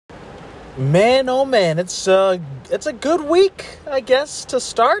Man, oh man, it's a good week, I guess, to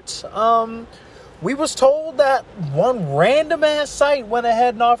start. We was told that one random ass site went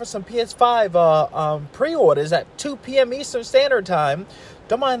ahead and offered some PS5 pre-orders at 2 p.m. Eastern Standard Time.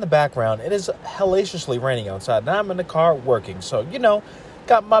 Don't mind the background; it is hellaciously raining outside, and I'm in the car working, so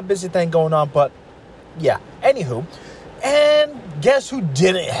got my busy thing going on. But yeah, anywho, and guess who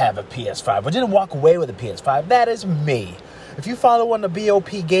didn't have a PS5 or didn't walk away with a PS5? That is me. If you follow on the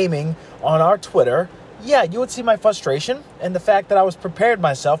BOP Gaming on our Twitter, yeah, you would see my frustration and the fact that I was prepared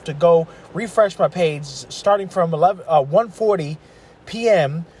myself to go refresh my page starting from 1:40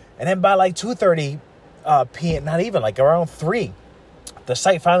 p.m. and then by like 2:30 p.m., not even, like around 3, the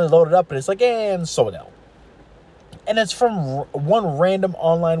site finally loaded up and it's like, and sold out. And it's from one random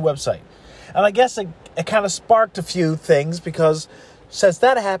online website. And I guess it kind of sparked a few things because since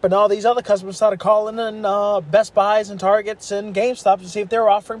that happened, all these other customers started calling in Best Buys and Targets and GameStop to see if they were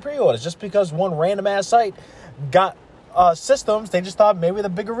offering pre-orders. Just because one random-ass site got systems, they just thought maybe the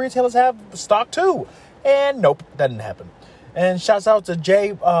bigger retailers have stock too. And nope, that didn't happen. And shouts out to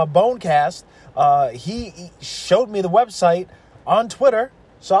Jay Bonecast. He showed me the website on Twitter.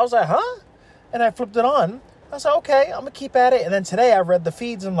 So I was like, huh? And I flipped it on. I was like, okay, I'm going to keep at it. And then today I read the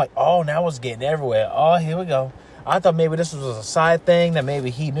feeds. And I'm like, oh, now it's getting everywhere. Oh, here we go. I thought maybe this was a side thing that maybe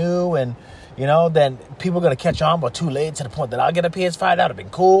he knew. And, then people are going to catch on, but too late to the point that I'll get a PS5. That would have been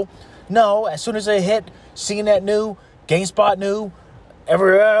cool. No, as soon as it hit, CNET knew, GameSpot knew,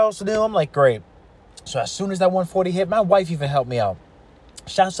 everywhere else knew. I'm like, great. So as soon as that 140 hit, my wife even helped me out.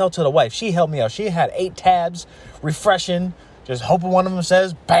 Shouts out to the wife. She helped me out. She had 8 tabs, refreshing, just hoping one of them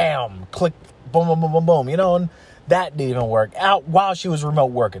says, bam, click, boom, boom, boom, boom, boom, and that didn't even work out while she was remote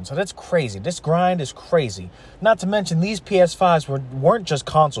working. So that's crazy. This grind is crazy. Not to mention these PS5s weren't just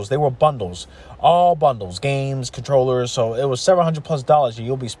consoles. They were bundles. All bundles. Games, controllers. So it was several $700+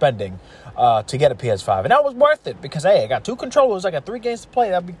 you'll be spending to get a PS5. And that was worth it because, hey, I got 2 controllers. I got 3 games to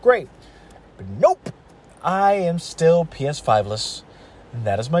play. That'd be great. But nope. I am still PS5-less. And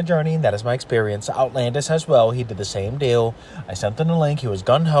that is my journey, and that is my experience. Outlandis as well. He did the same deal. I sent him the link. He was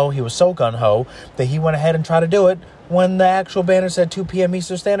gung-ho. He was so gung-ho that he went ahead and tried to do it when the actual banner said 2 p.m.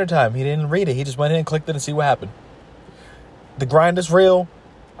 Eastern Standard Time. He didn't read it. He just went in and clicked it and see what happened. The grind is real.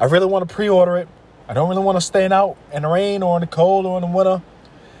 I really want to pre-order it. I don't really want to stand out in the rain or in the cold or in the winter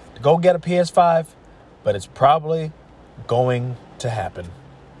to go get a PS5, but it's probably going to happen.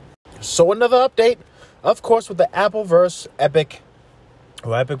 So another update, of course, with the Apple versus Epic,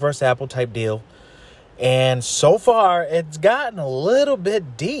 or Epic versus Apple type deal. And so far, it's gotten a little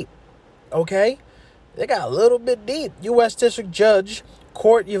bit deep, okay? It got a little bit deep. U.S. District Judge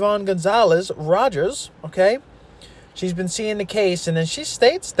Court Yvonne Gonzalez Rogers, okay? She's been seeing the case, and then she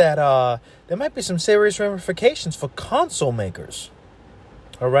states that there might be some serious ramifications for console makers,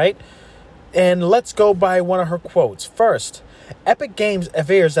 all right? And let's go by one of her quotes. First, Epic Games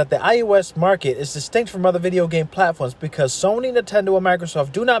avers that the iOS market is distinct from other video game platforms because Sony, Nintendo, and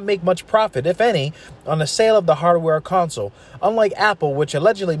Microsoft do not make much profit, if any, on the sale of the hardware or console, unlike Apple, which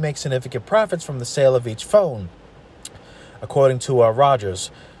allegedly makes significant profits from the sale of each phone. According to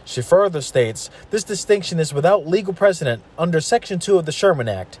Rogers, she further states, this distinction is without legal precedent under Section 2 of the Sherman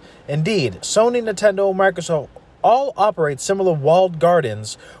Act. Indeed, Sony, Nintendo, and Microsoft all operate similar walled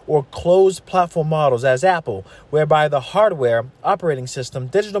gardens or closed platform models as Apple, whereby the hardware, operating system,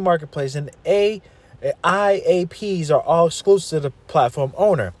 digital marketplace, and IAPs are all exclusive to the platform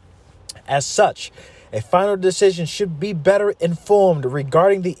owner. As such, a final decision should be better informed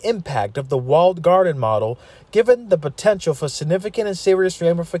regarding the impact of the walled garden model, given the potential for significant and serious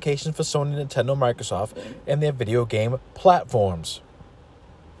ramifications for Sony, Nintendo, Microsoft, and their video game platforms.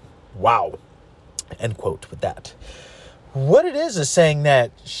 Wow. End quote with that. What it is saying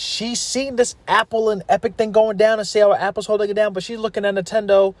that she's seen this Apple and Epic thing going down and see how Apple's holding it down, but she's looking at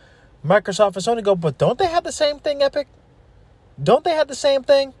Nintendo, Microsoft, and Sony go, but don't they have the same thing, Epic? Don't they have the same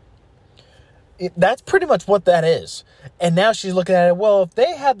thing? That's pretty much what that is. And now she's looking at it, well, if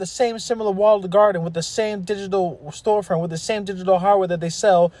they have the same similar walled garden with the same digital storefront, with the same digital hardware that they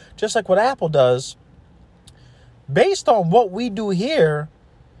sell, just like what Apple does, based on what we do here,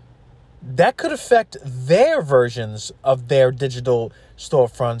 that could affect their versions of their digital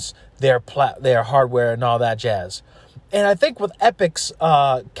storefronts, their hardware, and all that jazz. And I think what Epic's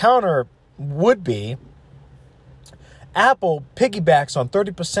counter would be, Apple piggybacks on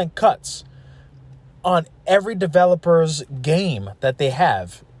 30% cuts on every developer's game that they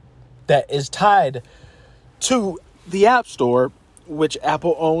have that is tied to the App Store, which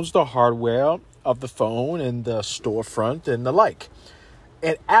Apple owns the hardware of the phone and the storefront and the like.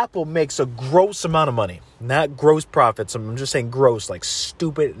 And Apple makes a gross amount of money. Not gross profits. I'm just saying gross, like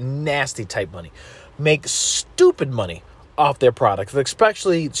stupid, nasty type money. Make stupid money off their product,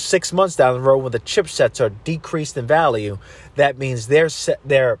 especially 6 months down the road when the chipsets are decreased in value. That means their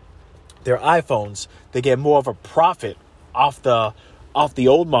iPhones, they get more of a profit off the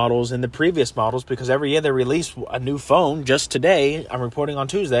old models and the previous models, because every year they release a new phone. Just today, I'm reporting on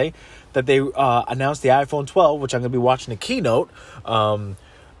Tuesday, that they announced the iPhone 12, which I'm going to be watching the keynote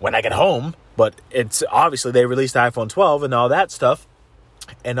when I get home. But it's obviously they released the iPhone 12 and all that stuff,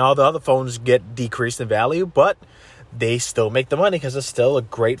 and all the other phones get decreased in value, but they still make the money because it's still a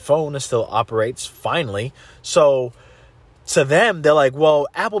great phone. It still operates finely. So to them, they're like, well,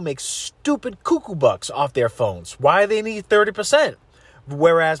 Apple makes stupid cuckoo bucks off their phones. Why do they need 30%?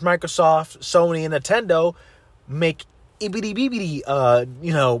 Whereas Microsoft, Sony, and Nintendo make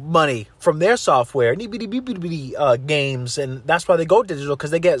money from their software, games, and that's why they go digital,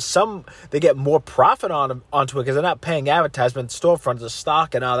 because they get more profit onto it, because they're not paying advertisement, storefronts, the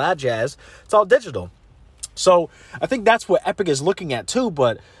stock, and all that jazz. It's all digital. So I think that's what Epic is looking at too.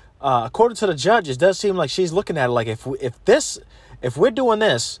 But according to the judge, it does seem like she's looking at it like if we're doing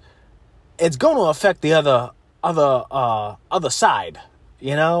this, it's going to affect the other side,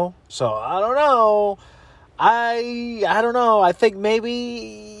 you know. So I don't know. I don't know. I think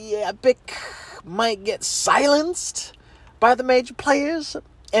maybe Epic might get silenced by the major players,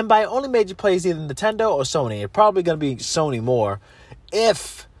 and by only major players, either Nintendo or Sony. It's probably going to be Sony more,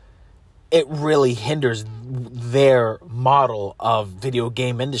 if it really hinders their model of video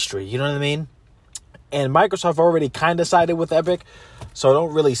game industry. You know what I mean? And Microsoft already kind of sided with Epic, so I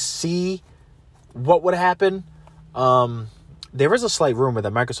don't really see what would happen. There is a slight rumor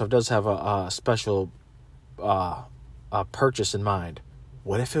that Microsoft does have a special purchase in mind.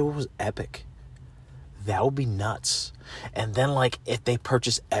 What if it was Epic? That would be nuts. And then, like, if they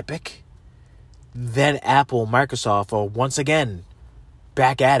purchase Epic, then Apple, Microsoft are once again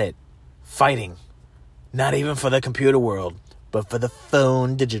back at it, fighting. Not even for the computer world, but for the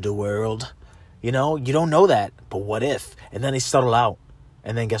phone digital world. You know, you don't know that, but what if? And then they settle out.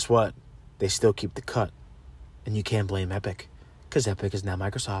 And then guess what? They still keep the cut. And you can't blame Epic, because Epic is now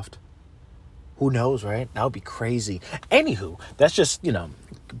Microsoft. Who knows, right? That would be crazy. Anywho, that's just,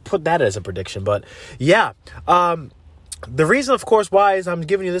 put that as a prediction. But yeah, the reason, of course, why is I'm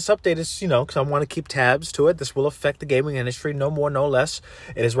giving you this update is, because I want to keep tabs to it. This will affect the gaming industry, no more, no less.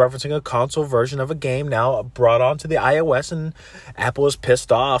 It is referencing a console version of a game now brought onto the iOS, and Apple is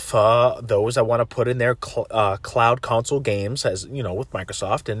pissed off those that want to put in their cloud console games, as with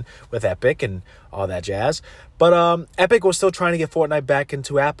Microsoft and with Epic and all that jazz. But Epic was still trying to get Fortnite back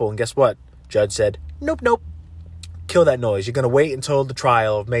into Apple, and guess what? Judge said, nope. Kill that noise. You're going to wait until the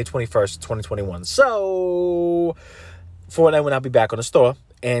trial of May 21st, 2021. So Fortnite will not be back on the store,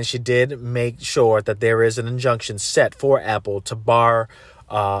 and she did make sure that there is an injunction set for Apple to bar,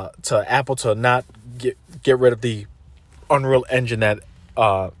 to not get rid of the Unreal Engine that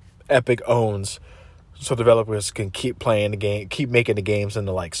Epic owns, so developers can keep playing the game, keep making the games and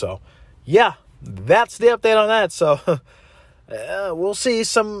the like. So, yeah, that's the update on that. So, we'll see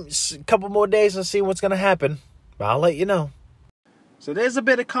couple more days and see what's going to happen. I'll let you know. So there's a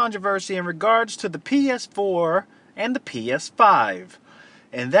bit of controversy in regards to the PS4 and the PS5,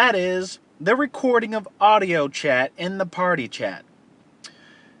 and that is the recording of audio chat in the party chat.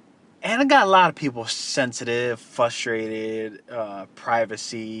 And I got a lot of people sensitive, frustrated,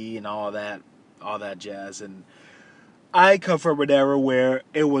 privacy and all that jazz. And I come from an era where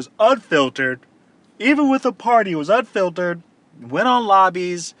it was unfiltered. Even with a party, it was unfiltered. Went on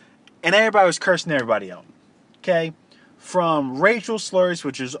lobbies, and everybody was cursing everybody out. Okay? From racial slurs,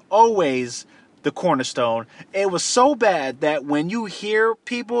 which is always the cornerstone. It was so bad that when you hear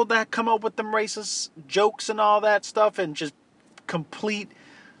people that come up with them racist jokes and all that stuff, and just complete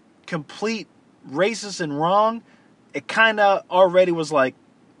racist and wrong, it kind of already was like,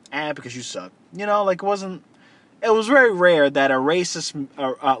 because you suck. Like it was very rare that a racist,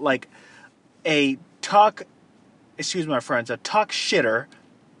 a talk shitter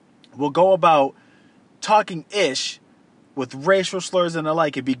will go about talking ish with racial slurs and the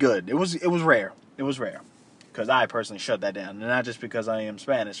like. It'd be good. It was rare. It was rare. Because I personally shut that down. And not just because I am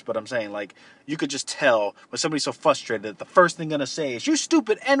Spanish, but I'm saying, like, you could just tell when somebody's so frustrated that the first thing they're going to say is, you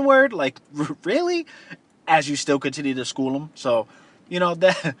stupid N-word. Like, really? As you still continue to school them. So,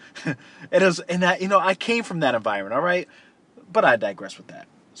 that it is, and that, I came from that environment, all right? But I digress with that.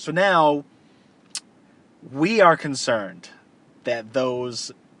 So now we are concerned that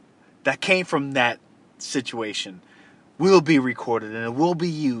those that came from that situation will be recorded and it will be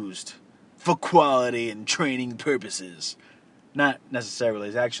used for quality and training purposes. Not necessarily.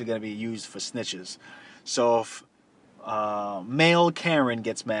 It's actually going to be used for snitches. So if male Karen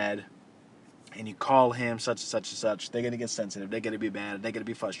gets mad and you call him such and such and such, they're going to get sensitive. They're going to be mad. They're going to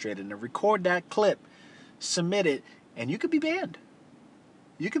be frustrated. And record that clip, submit it, and you could be banned.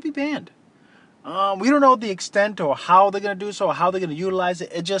 You could be banned. We don't know the extent or how they're going to do so or how they're going to utilize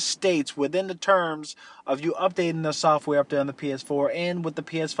it. It just states within the terms of you updating the software update on the PS4 and with the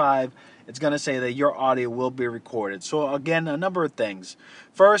PS5, it's going to say that your audio will be recorded. So again, a number of things.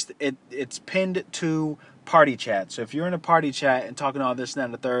 First, it's pinned to party chat. So if you're in a party chat and talking all this and that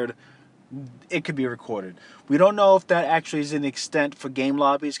and the third, it could be recorded. We don't know if that actually is an extent for game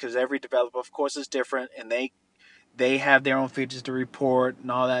lobbies because every developer, of course, is different and they have their own features to report and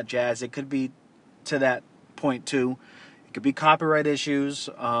all that jazz. It could be to that point too. It could be copyright issues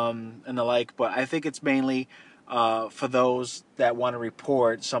and the like, but I think it's mainly for those that want to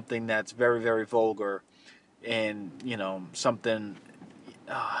report something that's very, very vulgar and, something,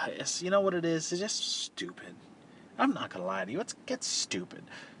 you know what it is? It's just stupid. I'm not going to lie to you. It gets stupid.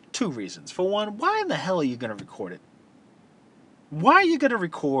 Two reasons. For one, why in the hell are you going to record it? Why are you going to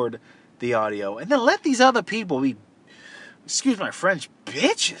record the audio and then let these other people be, excuse my French,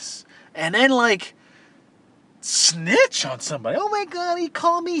 bitches? And then, snitch on somebody. Oh my God, he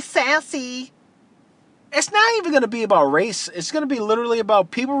called me sassy. It's not even going to be about race. It's going to be literally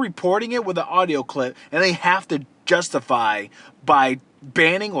about people reporting it with an audio clip, and they have to justify by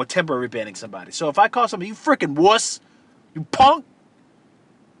banning or temporary banning somebody. So if I call somebody, you freaking wuss, you punk,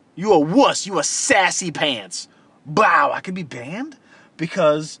 you a wuss, you a sassy pants. Wow, I could be banned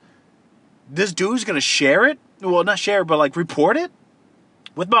because this dude's going to share it. Well, not share it, but report it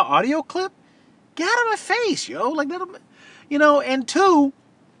with my audio clip. Get out of my face, yo. And two,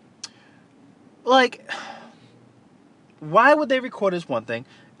 why would they record is one thing,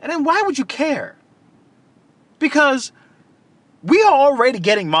 and then why would you care? Because we are already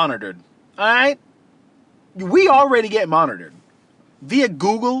getting monitored, all right? We already get monitored via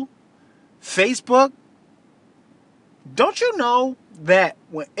Google, Facebook. Don't you know that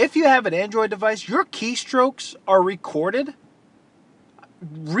if you have an Android device, your keystrokes are recorded?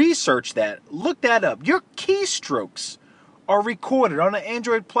 Research that. Look that up. Your keystrokes are recorded on an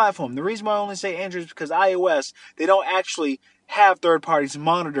Android platform. The reason why I only say Android is because iOS, they don't actually have third parties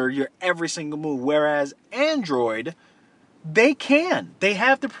monitor your every single move, whereas Android, they can. They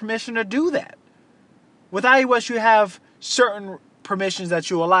have the permission to do that. With iOS, you have certain permissions that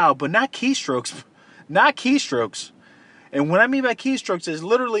you allow, but not keystrokes. Not keystrokes. And what I mean by keystrokes is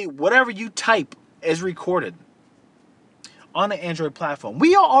literally whatever you type is recorded on an Android platform.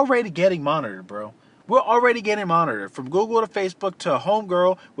 We are already getting monitored, bro. We're already getting monitored from Google to Facebook to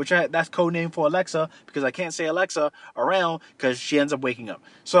Homegirl, that's code name for Alexa because I can't say Alexa around because she ends up waking up.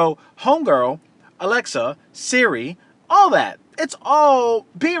 So Homegirl, Alexa, Siri, all that. It's all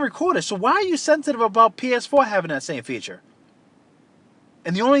being recorded. So why are you sensitive about PS4 having that same feature?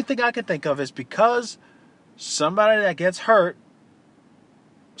 And the only thing I can think of is because somebody that gets hurt,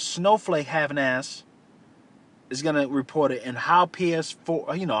 snowflake having ass, is going to report it, and how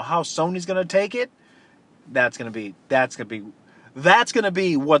PS4, how Sony's going to take it, that's going to be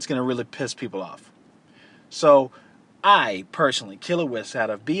what's going to really piss people off. So I personally, Killer Wisk out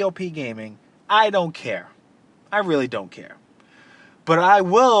of BOP Gaming, I don't care. I really don't care. But I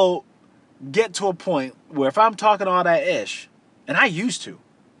will get to a point where if I'm talking all that ish, and I used to,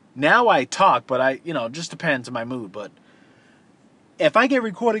 now I talk, but just depends on my mood. But if I get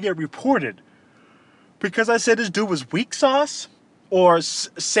reported because I said this dude was weak sauce or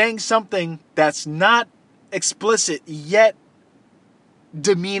saying something that's not explicit yet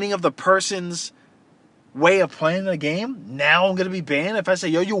demeaning of the person's way of playing the game, now I'm going to be banned. If I say,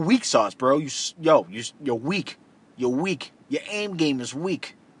 yo, you're weak sauce, bro. You're weak. You're weak. Your aim game is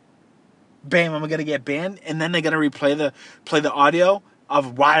weak. Bam, I'm going to get banned. And then they're going to play the audio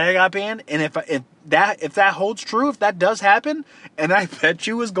of why I got banned. And if that holds true, if that does happen, and I bet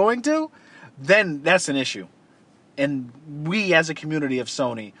you is going to, then that's an issue. And we as a community of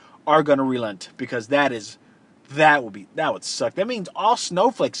Sony are going to relent because that would suck. That means all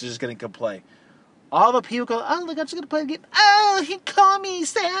snowflakes are just going to come play. All the people go, oh, look, I'm just going to play the game. Oh, he called me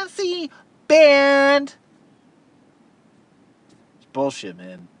sassy. Banned. It's bullshit,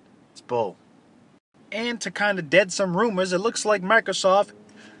 man. It's bull. And to kind of dead some rumors, it looks like Microsoft,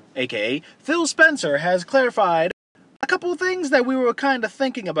 aka Phil Spencer, has clarified a couple of things that we were kind of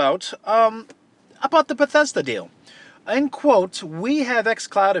thinking about the Bethesda deal. In quote, we have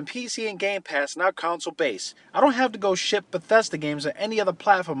xCloud and PC and Game Pass in our console base. I don't have to go ship Bethesda games or any other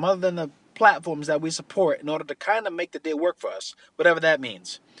platform other than the platforms that we support in order to kind of make the deal work for us, whatever that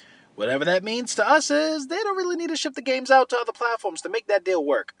means. Whatever that means to us is they don't really need to ship the games out to other platforms to make that deal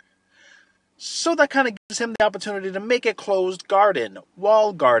work. So that kind of gives him the opportunity to make a closed garden,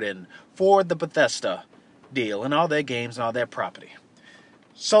 walled garden, for the Bethesda deal and all their games and all their property.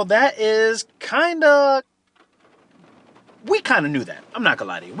 So that is we kind of knew that. I'm not going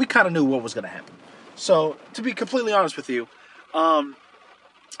to lie to you. We kind of knew what was going to happen. So, to be completely honest with you,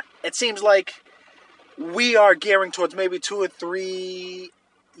 it seems like we are gearing towards maybe 2 or 3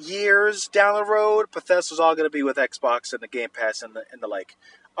 years down the road. Bethesda's all going to be with Xbox and the Game Pass and the like.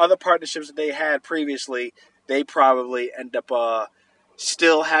 Other partnerships that they had previously, they probably end up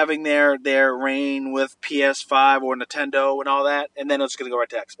still having their reign with PS5 or Nintendo and all that, and then it's going to go right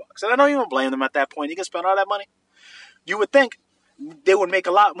to Xbox. And I don't even blame them at that point. You can spend all that money. You would think they would make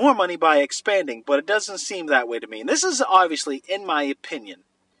a lot more money by expanding, but it doesn't seem that way to me. And this is obviously, in my opinion,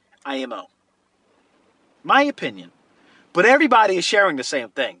 IMO. My opinion. But everybody is sharing the same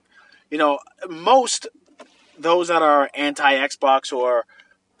thing. You know, most those that are anti-Xbox or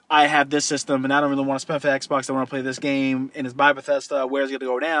I have this system and I don't really want to spend for Xbox, I want to play this game and it's by Bethesda, where's it going to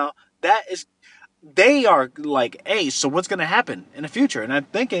go now? They are like, hey, so what's going to happen in the future? And I'm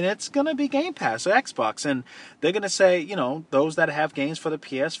thinking it's going to be Game Pass or Xbox. And they're going to say, you know, those that have games for the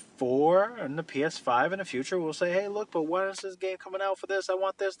PS4 and the PS5 in the future will say, hey, look, but when is this game coming out for this? I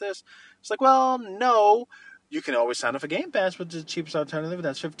want this. It's like, well, no. You can always sign up for Game Pass, which is the cheapest alternative.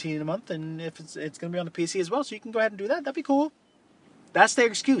 That's $15 a month. And if it's going to be on the PC as well, so you can go ahead and do that. That'd be cool. That's their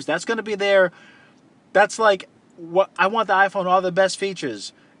excuse. That's going to be that's like, what I want the iPhone, all the best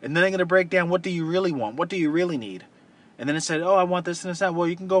features. And then they're going to break down, what do you really want? What do you really need? And then it said, oh, I want this and this and that. Well,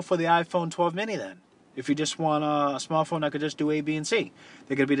 you can go for the iPhone 12 mini then. If you just want a smartphone that could just do A, B, and C.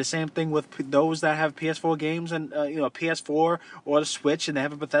 They're going to be the same thing with those that have PS4 games and, PS4 or the Switch and they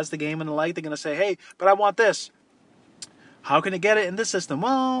have a Bethesda game and the like. They're going to say, hey, but I want this. How can you get it in this system?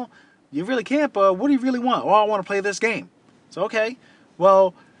 Well, you really can't, but what do you really want? Oh, I want to play this game. So, okay.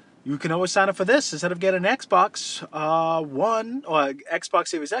 Well, you can always sign up for this. Instead of getting an Xbox One or Xbox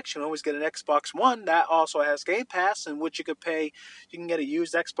Series X, you can always get an Xbox One that also has Game Pass, in which you could pay. You can get a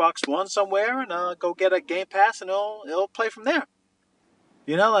used Xbox One somewhere and go get a Game Pass, and it'll play from there.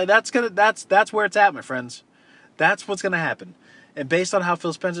 You know, like that's where it's at, my friends. That's what's gonna happen. And based on how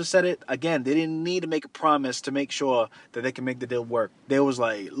Phil Spencer said it, again, they didn't need to make a promise to make sure that they can make the deal work. They was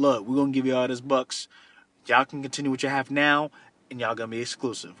like, look, we're gonna give you all this bucks. Y'all can continue what you have now. And y'all gonna be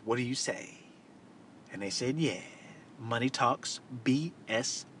exclusive. What do you say? And they said, yeah. Money talks,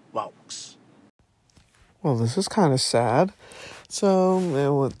 BS walks. Well, this is kind of sad.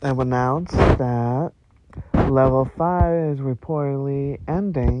 So, they've announced that Level 5 is reportedly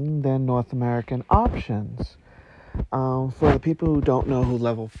ending their North American options. For the people who don't know who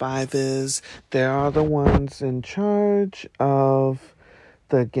Level 5 is, they are the ones in charge of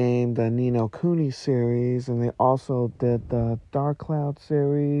the game, the Ni no Kuni series, and they also did the Dark Cloud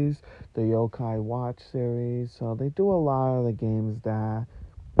series, the Yokai Watch series. So they do a lot of the games that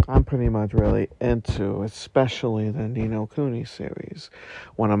I'm pretty much really into, especially the Ni no Kuni series.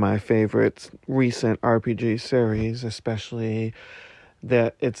 One of my favorite recent RPG series, especially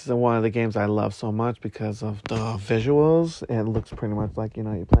that it's one of the games I love so much because of the visuals. It looks pretty much like,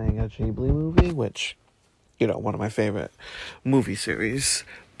 you're playing a Ghibli movie, which, one of my favorite movie series.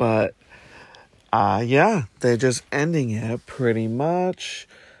 But, they're just ending it pretty much.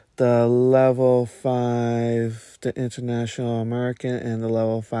 The Level 5, the International American, and the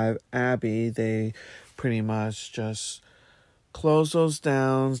Level 5 Abbey, they pretty much just closed those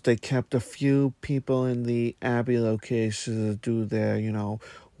down. They kept a few people in the Abbey location to do their,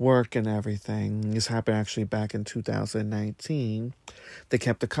 work and everything. This happened actually back in 2019. They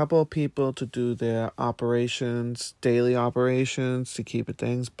kept a couple of people to do their operations, daily operations, to keep it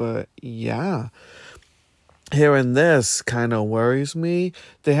things. But yeah, hearing this kind of worries me.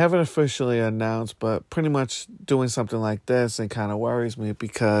 They haven't officially announced, but pretty much doing something like this, it kind of worries me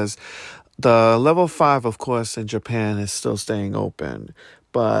because the Level 5, of course, in Japan is still staying open,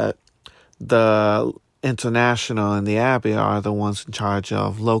 but the International and the Abbey are the ones in charge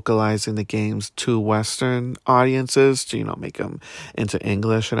of localizing the games to Western audiences to, make them into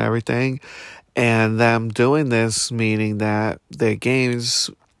English and everything. And them doing this, meaning that their games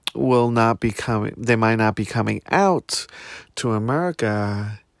they might not be coming out to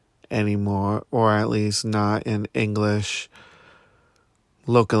America anymore, or at least not in English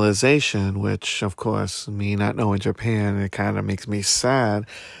localization, which, of course, me not knowing Japan, it kind of makes me sad.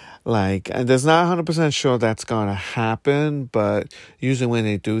 And there's not 100% sure that's going to happen, but usually when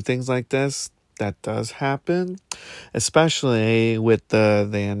they do things like this, that does happen, especially with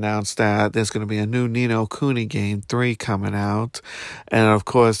they announced that there's going to be a new Ni no Kuni game 3 coming out. And of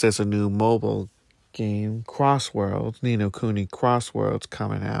course, there's a new mobile game, Crossworlds, Ni no Kuni Crossworlds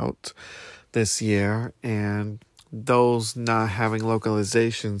coming out this year. And those not having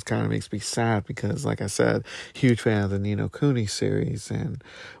localizations kind of makes me sad because, like I said, huge fan of the Ni no Kuni series. And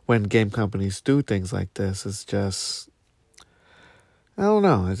when game companies do things like this, it's just, I don't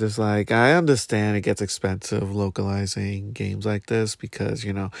know. It's just like, I understand it gets expensive localizing games like this because,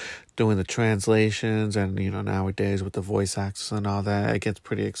 doing the translations and, nowadays with the voice actors and all that, it gets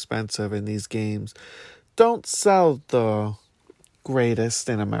pretty expensive. And these games don't sell the greatest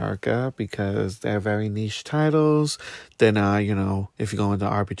in America because they're very niche titles. They're not, if you go into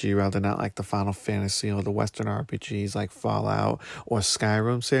RPG route, they're not like the Final Fantasy or the Western RPGs like Fallout or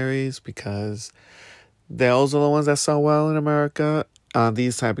Skyrim series because those are the ones that sell well in America.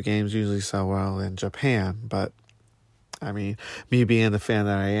 These type of games usually sell well in Japan, but I mean, me being the fan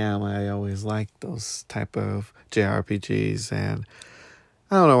that I am, I always like those type of JRPGs, and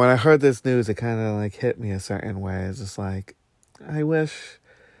I don't know, when I heard this news, it kind of like hit me a certain way. It's just like, I wish,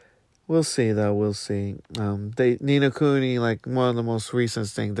 we'll see though, we'll see. Ni no Kuni, like one of the most recent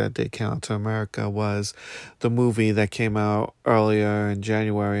things that did come out to America was the movie that came out earlier in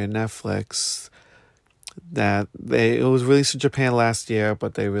January on Netflix. It was released in Japan last year,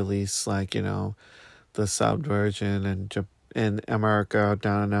 but they released the subbed version in America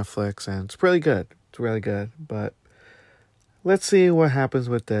down on Netflix, and it's really good. It's really good, but let's see what happens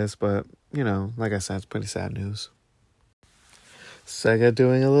with this. But like I said, it's pretty sad news. Sega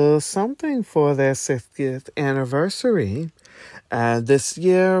doing a little something for their 60th anniversary. This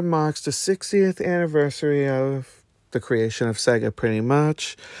year marks the 60th anniversary of the creation of Sega, pretty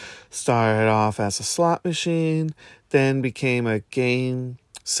much. Started off as a slot machine, then became a game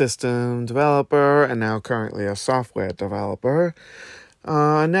system developer, and now currently a software developer.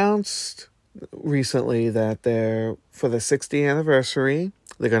 Announced recently that for the 60th anniversary,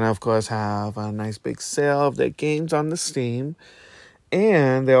 they're going to, of course, have a nice big sale of their games on the Steam.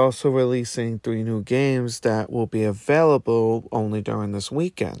 And they're also releasing 3 new games that will be available only during this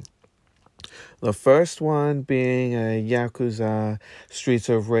weekend. The first one being a Yakuza Streets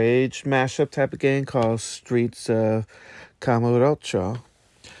of Rage mashup type of game called Streets of Kamurocho,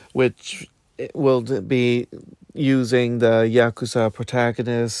 which will be using the Yakuza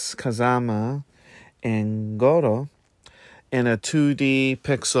protagonists Kazama and Goro in a 2D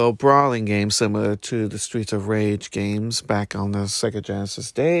pixel brawling game similar to the Streets of Rage games back on the Sega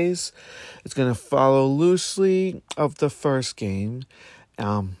Genesis days. It's going to follow loosely of the first game.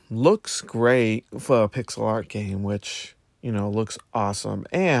 Looks great for a pixel art game, which, looks awesome.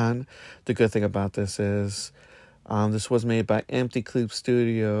 And the good thing about this is this was made by Empty Cube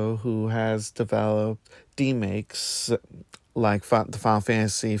Studio, who has developed remakes like the Final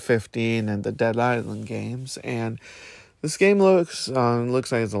Fantasy 15 and the Dead Island games. And this game looks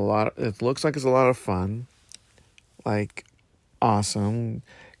like it's a lot. It looks like it's a lot of fun, like awesome.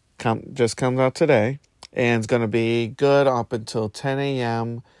 Just comes out today, and it's gonna be good up until 10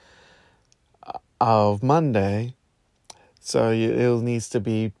 a.m. of Monday. So it needs to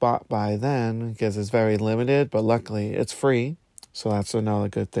be bought by then because it's very limited. But luckily, it's free, so that's another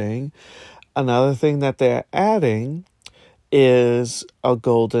good thing. Another thing that they're adding is a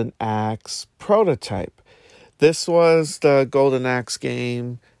Golden Axe prototype. This was the Golden Axe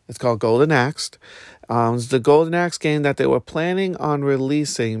game. It's called Golden Axe. It's the Golden Axe game that they were planning on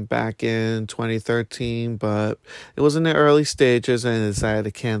releasing back in 2013, but it was in the early stages and they decided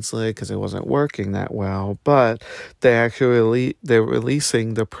to cancel it because it wasn't working that well. But they're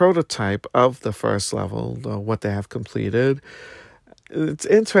releasing the prototype of the first level, what they have completed. It's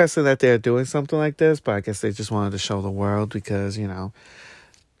interesting that they're doing something like this, but I guess they just wanted to show the world because,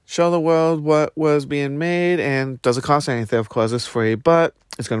 show the world what was being made, and doesn't cost anything. Of course, it's free, but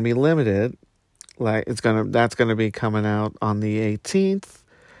it's going to be limited. That's going to be coming out on the 18th,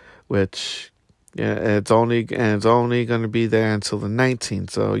 which it's only going to be there until the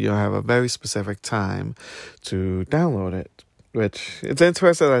 19th. So you'll have a very specific time to download it. Which it's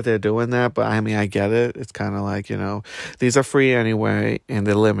interesting that they're doing that, but I mean I get it. It's kind of like these are free anyway, and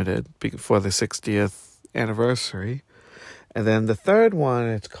they're limited for the 60th anniversary. And then the third one,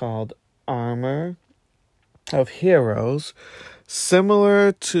 it's called Armor of Heroes.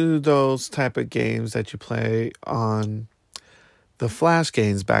 Similar to those type of games that you play on the Flash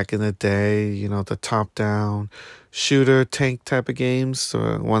games back in the day, the top-down shooter tank type of games,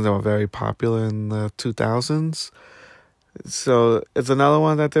 ones that were very popular in the 2000s. So it's another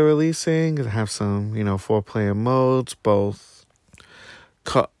one that they're releasing. It have some, 4-player modes, both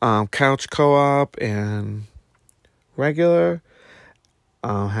couch co-op and regular.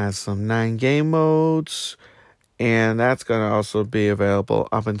 Has some 9 game modes, and that's going to also be available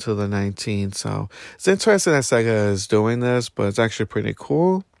up until the 19th. So it's interesting that Sega is doing this, but it's actually pretty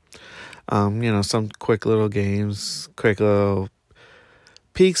cool. Some quick little games, quick little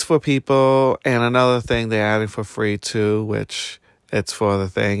peaks for people. And another thing they're adding for free too, which it's for the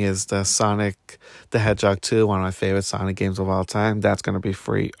thing, is the Sonic the Hedgehog 2, one of my favorite Sonic games of all time. That's going to be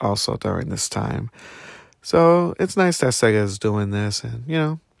free also during this time. So it's nice that Sega is doing this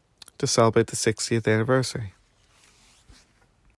and, to celebrate the 60th anniversary.